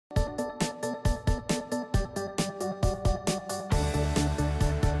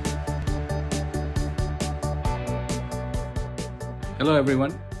Hello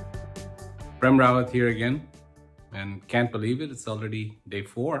everyone, Prem Rawat here again, and can't believe it, it's already day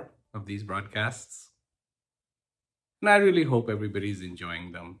 4 of these broadcasts. And I really hope everybody's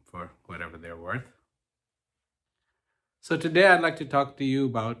enjoying them for whatever they're worth. So today I'd like to talk to you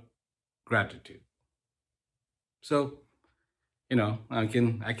about gratitude. So, I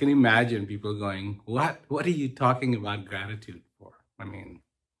can imagine people going, what are you talking about gratitude for? I mean,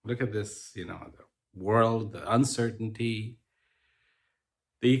 look at this, the world, the uncertainty,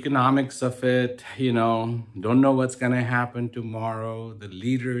 the economics of it, don't know what's going to happen tomorrow, the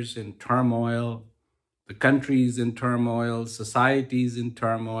leaders in turmoil, the countries in turmoil, societies in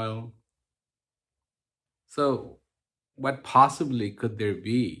turmoil. So, what possibly could there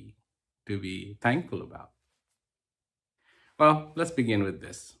be to be thankful about? Well, let's begin with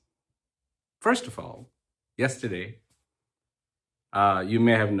this. First of all, yesterday, you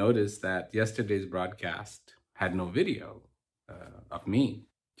may have noticed that yesterday's broadcast had no video of me,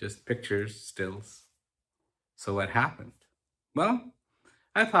 just pictures, stills. So what happened? Well,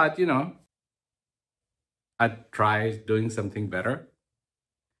 I thought, I'd try doing something better.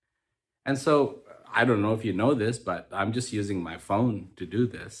 And so I don't know if you know this, but I'm just using my phone to do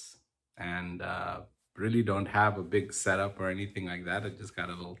this and really don't have a big setup or anything like that. I just got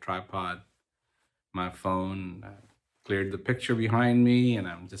a little tripod, my phone, cleared the picture behind me, and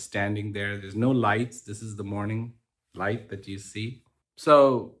I'm just standing there. There's no lights. This is the morning light that you see.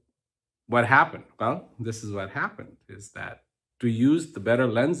 So what happened? Well, this is what happened is that to use the better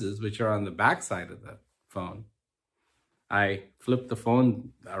lenses, which are on the back side of the phone, I flipped the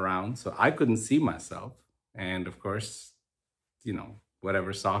phone around so I couldn't see myself. And of course,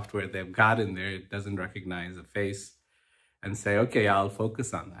 whatever software they've got in there, it doesn't recognize a face and say, okay, I'll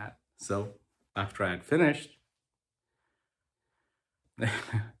focus on that. So after I had finished,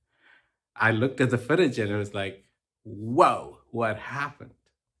 I looked at the footage and it was like, whoa, what happened?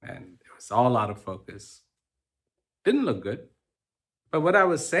 And it was all out of focus. Didn't look good. But what I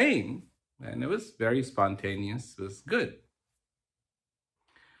was saying, and it was very spontaneous, was good.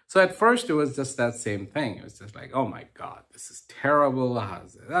 So at first it was just that same thing. It was just like, oh my God, this is terrible.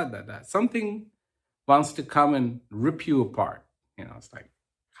 How's that? Something wants to come and rip you apart. It's like,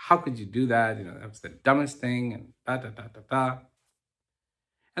 how could you do that? That was the dumbest thing, and da.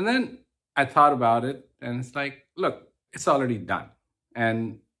 And then I thought about it, and it's like, look, it's already done.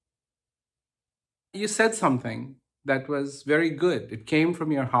 And you said something that was very good. It came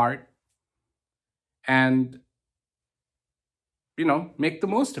from your heart, and, make the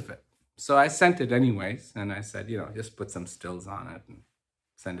most of it. So I sent it anyways, and I said, just put some stills on it and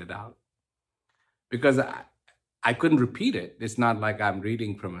send it out. Because I couldn't repeat it. It's not like I'm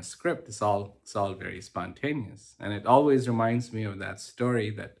reading from a script. It's all very spontaneous. And it always reminds me of that story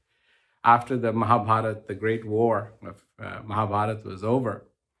that after the Mahabharata, the great war of Mahabharata was over,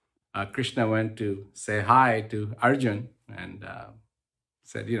 Krishna went to say hi to Arjun and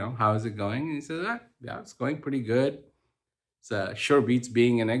said, how is it going? And he said, yeah, it's going pretty good. It sure beats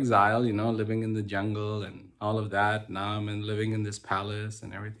being in exile, living in the jungle and all of that. Now I'm living in this palace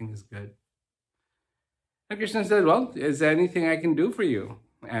and everything is good. And Krishna said, well, is there anything I can do for you?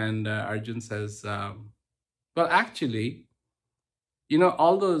 And Arjun says, well, actually,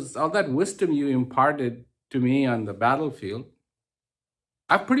 all that wisdom you imparted to me on the battlefield,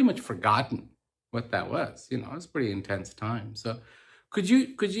 I've pretty much forgotten what that was. It was a pretty intense time. So could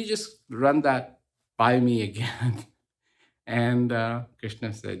you just run that by me again? And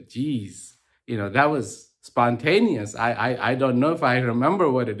Krishna said, geez, that was spontaneous. I don't know if I remember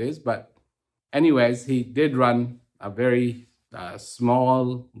what it is, but anyways, he did run a very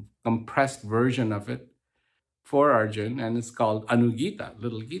small, compressed version of it for Arjun, and it's called Anugita,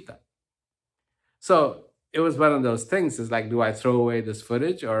 Little Gita. So it was one of those things. It's like, do I throw away this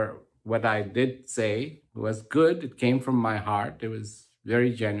footage? Or what I did say was good. It came from my heart. It was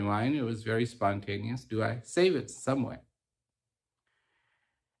very genuine. It was very spontaneous. Do I save it some way?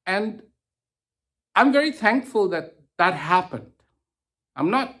 And I'm very thankful that that happened.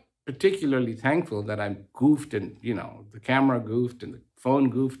 I'm not particularly thankful that I goofed and, the camera goofed and the phone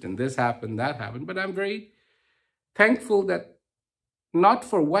goofed and this happened, that happened. But I'm very thankful that not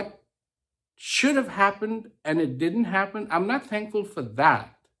for what should have happened and it didn't happen. I'm not thankful for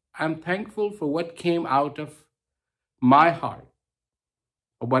that. I'm thankful for what came out of my heart,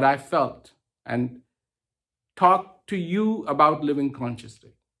 or what I felt, and talk to you about living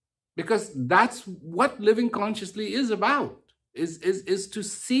consciously. Because that's what living consciously is about, is to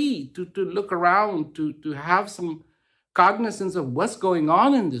see, to look around, to have some cognizance of what's going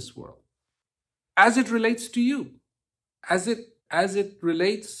on in this world as it relates to you, as it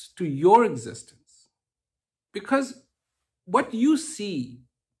relates to your existence. Because what you see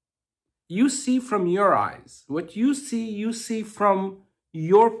from your eyes. What you see from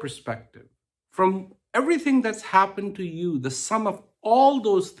your perspective. From everything that's happened to you, the sum of all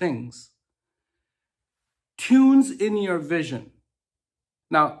those things tunes in your vision.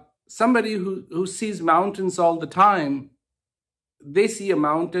 Now, somebody who sees mountains all the time, they see a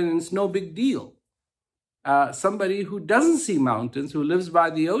mountain and it's no big deal. Somebody who doesn't see mountains, who lives by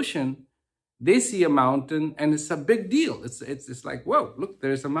the ocean, they see a mountain and it's a big deal. It's like, whoa, look,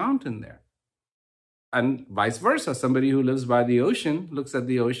 there's a mountain there. And vice versa. Somebody who lives by the ocean looks at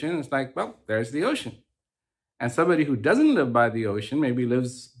the ocean and it's like, well, there's the ocean. And somebody who doesn't live by the ocean, maybe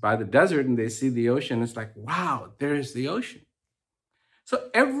lives by the desert and they see the ocean, it's like, wow, there's the ocean. So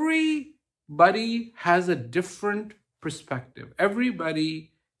everybody has a different perspective.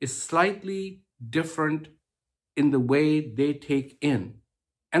 Everybody is slightly different in the way they take in.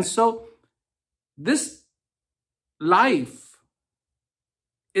 And so this life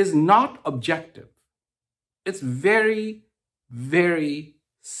is not objective. It's very, very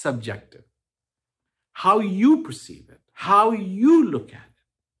subjective. How you perceive it, how you look at it.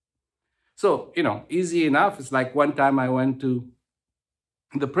 So, easy enough. It's like one time I went to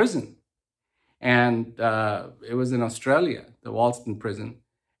the prison, and it was in Australia, the Walston prison.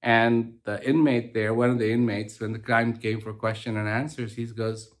 And the inmate there, one of the inmates, when the client came for question and answers, he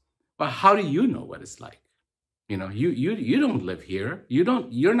goes, well, how do you know what it's like? You don't live here.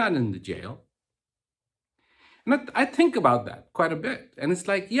 You're not in the jail. And I think about that quite a bit. And it's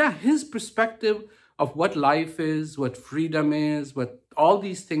like, yeah, his perspective of what life is, what freedom is, what all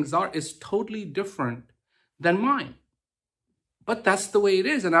these things are, is totally different than mine. But that's the way it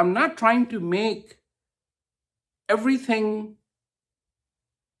is. And I'm not trying to make everything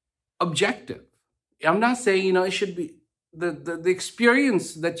objective. I'm not saying, it should be, the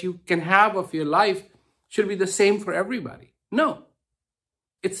experience that you can have of your life should be the same for everybody. No,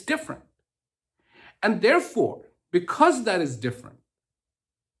 it's different. And therefore, because that is different,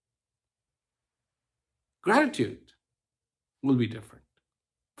 gratitude will be different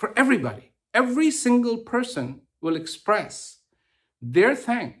for everybody. Every single person will express their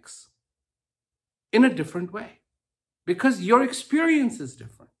thanks in a different way because your experience is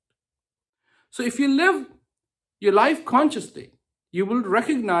different. So if you live your life consciously, you will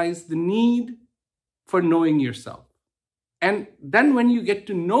recognize the need for knowing yourself. And then when you get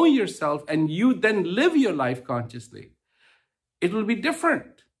to know yourself and you then live your life consciously, it will be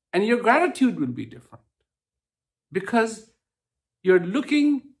different and your gratitude will be different because you're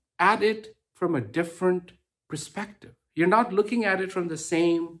looking at it from a different perspective. You're not looking at it from the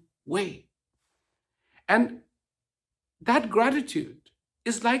same way. And that gratitude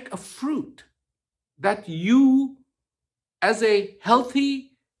is like a fruit that you, as a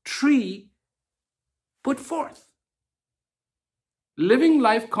healthy tree, put forth. Living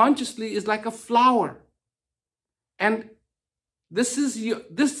life consciously is like a flower. And this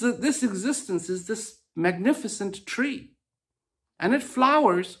existence is this magnificent tree. And it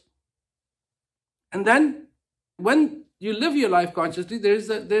flowers. And then when you live your life consciously, there's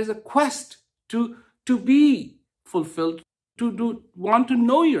a quest to be fulfilled, to want to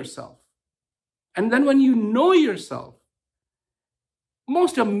know yourself. And then when you know yourself,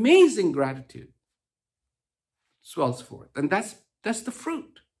 most amazing gratitude swells forth. And that's the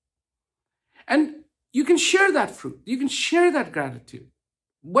fruit. And you can share that fruit. You can share that gratitude.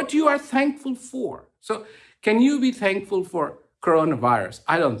 What you are thankful for. So can you be thankful for coronavirus?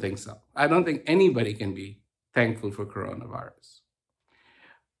 I don't think so. I don't think anybody can be thankful for coronavirus.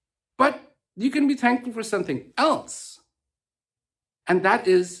 But you can be thankful for something else. And that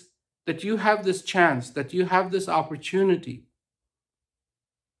is that you have this chance, that you have this opportunity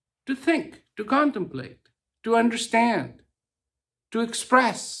to think, to contemplate, to understand, to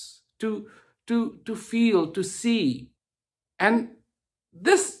express, to feel, to see. And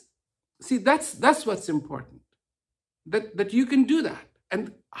that's what's important, that you can do that.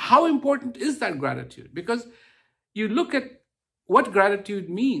 And how important is that gratitude? Because you look at what gratitude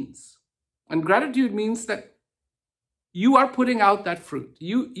means. And gratitude means that you are putting out that fruit.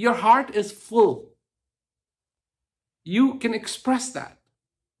 Your heart is full. You can express that.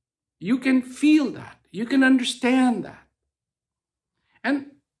 You can feel that. You can understand that.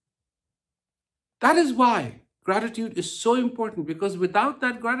 And that is why gratitude is so important, because without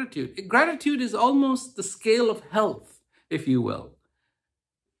that gratitude is almost the scale of health, if you will.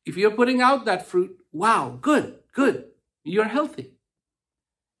 If you're putting out that fruit, wow, good, you're healthy.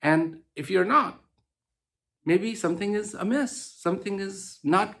 And if you're not, maybe something is amiss, something is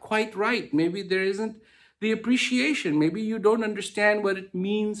not quite right. Maybe there isn't the appreciation. Maybe you don't understand what it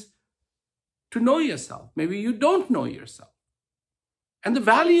means to know yourself. Maybe you don't know yourself. And the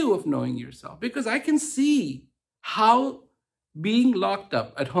value of knowing yourself, because I can see how being locked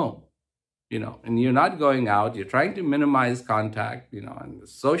up at home, and you're not going out, you're trying to minimize contact, and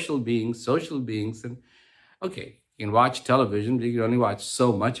social beings, and okay, you can watch television, but you can only watch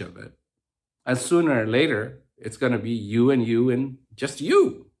so much of it. And sooner or later, it's going to be you and just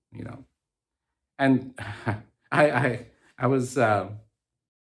you. And I was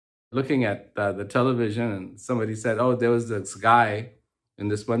looking at the television, and somebody said, oh, there was this guy in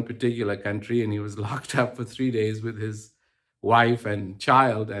this one particular country, and he was locked up for 3 days with his wife and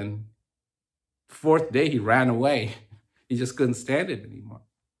child, and fourth day he ran away. He just couldn't stand it anymore.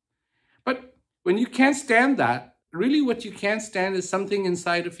 But when you can't stand that, really what you can't stand is something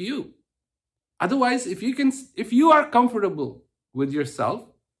inside of you. Otherwise, if you are comfortable with yourself,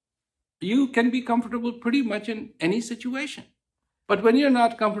 you can be comfortable pretty much in any situation. But when you're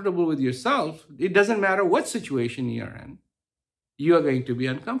not comfortable with yourself, it doesn't matter what situation you're in, you are going to be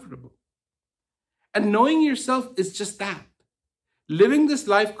uncomfortable. And knowing yourself is just that. Living this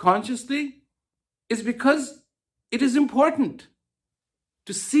life consciously is because it is important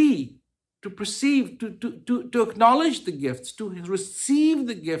to see, to perceive, to acknowledge the gifts, to receive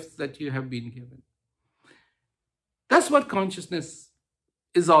the gifts that you have been given. That's what consciousness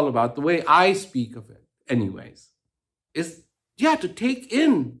is all about, the way I speak of it anyways, is to take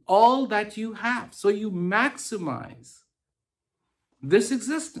in all that you have so you maximize this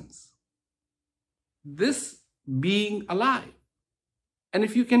existence, this being alive. And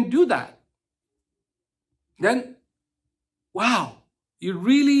if you can do that, then, wow, you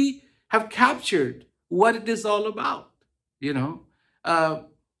really have captured what it is all about,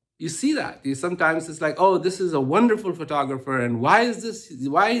 You see that. Sometimes it's like, oh, this is a wonderful photographer. And why is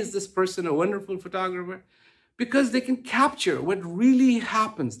this person a wonderful photographer? Because they can capture what really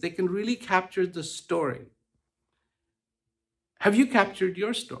happens. They can really capture the story. Have you captured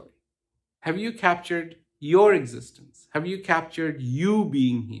your story? Have you captured your existence? Have you captured you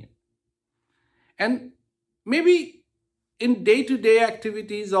being here? And maybe in day-to-day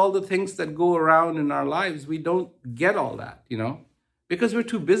activities, all the things that go around in our lives, we don't get all that, because we're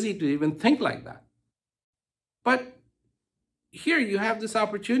too busy to even think like that. But here you have this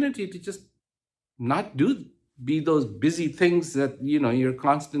opportunity to just not be those busy things that, you're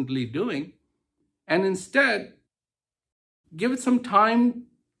constantly doing, and instead give it some time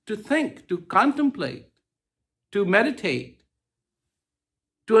to think, to contemplate, to meditate,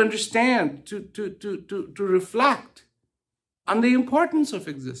 to understand, to reflect on the importance of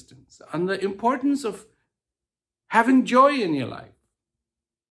existence, on the importance of having joy in your life,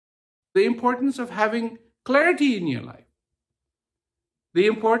 the importance of having clarity in your life, the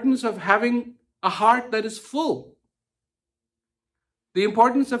importance of having a heart that is full, the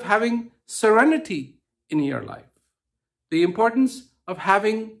importance of having serenity in your life, the importance of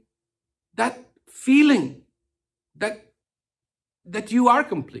having that feeling that you are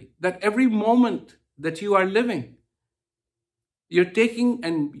complete, that every moment that you are living, you're taking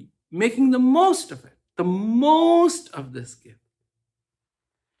and making the most of it, the most of this gift.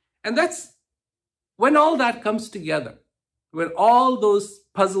 And that's when all that comes together, when all those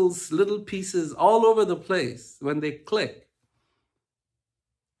puzzles, little pieces all over the place, when they click,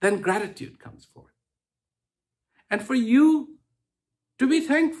 then gratitude comes forth. And for you to be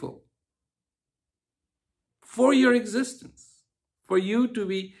thankful for your existence, for you to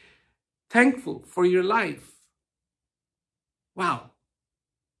be thankful for your life. Wow.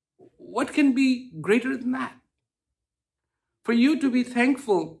 What can be greater than that? For you to be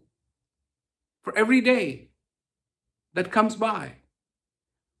thankful for every day that comes by.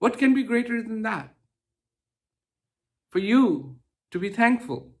 What can be greater than that? For you to be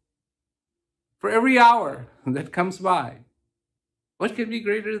thankful for every hour that comes by. What can be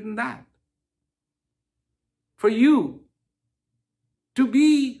greater than that? For you to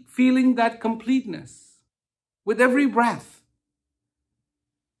be feeling that completeness with every breath,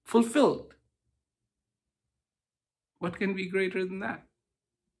 fulfilled. What can be greater than that?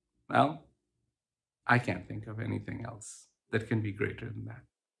 Well, I can't think of anything else that can be greater than that.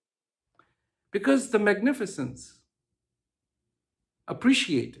 Because the magnificence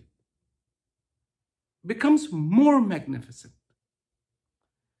appreciated becomes more magnificent.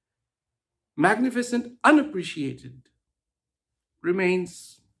 Magnificent unappreciated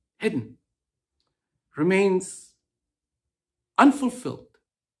remains hidden, remains unfulfilled.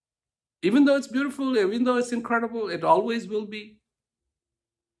 Even though it's beautiful, even though it's incredible, it always will be.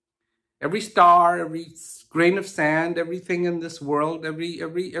 Every star, every grain of sand, everything in this world,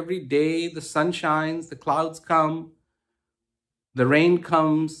 every day, the sun shines, the clouds come, the rain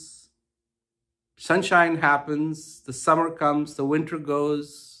comes, Sunshine happens, the summer comes, the winter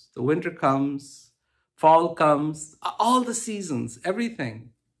goes, the winter comes, fall comes, all the seasons,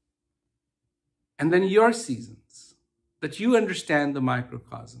 everything. And then your seasons, that you understand the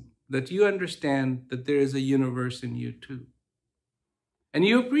microcosm, that you understand that there is a universe in you too. And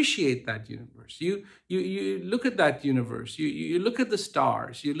you appreciate that universe. You look at that universe. You look at the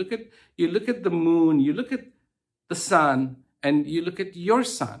stars. You look at the moon. You look at the sun, and you look at your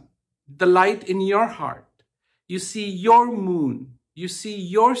sun, the light in your heart. You see your moon. You see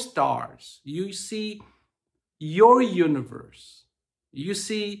your stars. You see your universe. You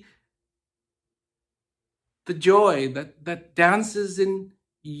see the joy that dances in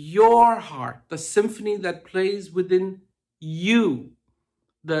your heart, the symphony that plays within you,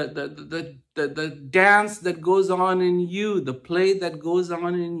 the dance that goes on in you, the play that goes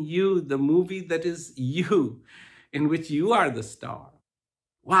on in you, the movie that is you, in which you are the star.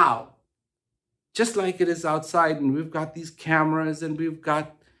 Wow. Just like it is outside, and we've got these cameras, and we've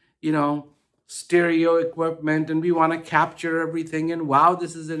got, stereo equipment, and we want to capture everything, and wow,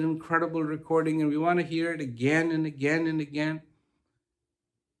 this is an incredible recording, and we want to hear it again and again and again.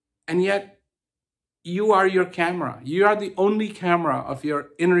 And yet, you are your camera. You are the only camera of your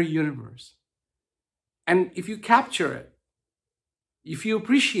inner universe. And if you capture it, if you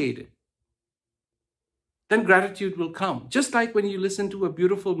appreciate it, then gratitude will come. Just like when you listen to a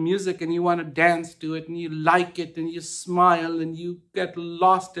beautiful music and you want to dance to it and you like it and you smile and you get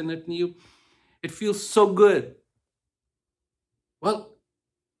lost in it and it feels so good. Well,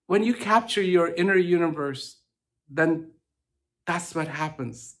 when you capture your inner universe, then that's what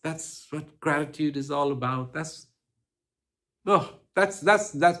happens. That's what gratitude is all about. Then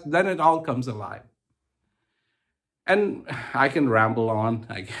it all comes alive. And I can ramble on,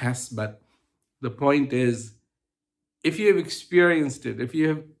 I guess, but the point is, if you have experienced it, if you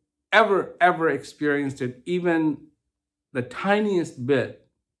have ever experienced it, even the tiniest bit,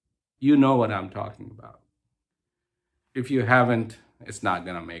 you know what I'm talking about. If you haven't, it's not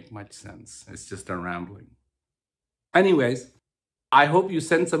going to make much sense. It's just a rambling. Anyways, I hope you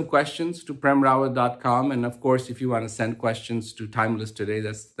send some questions to premrawat.com. And of course, if you want to send questions to Timeless Today,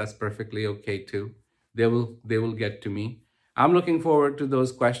 that's perfectly okay too. They will get to me. I'm looking forward to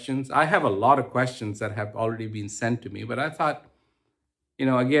those questions. I have a lot of questions that have already been sent to me, but I thought,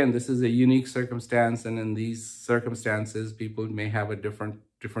 again, this is a unique circumstance, and in these circumstances, people may have a different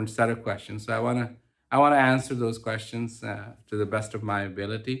set of questions. So I want to answer those questions to the best of my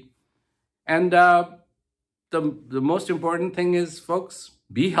ability. And the most important thing is, folks,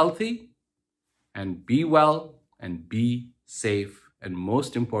 be healthy and be well and be safe, and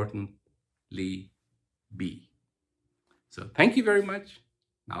most importantly, be. So thank you very much.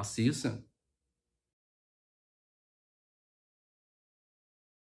 I'll see you soon.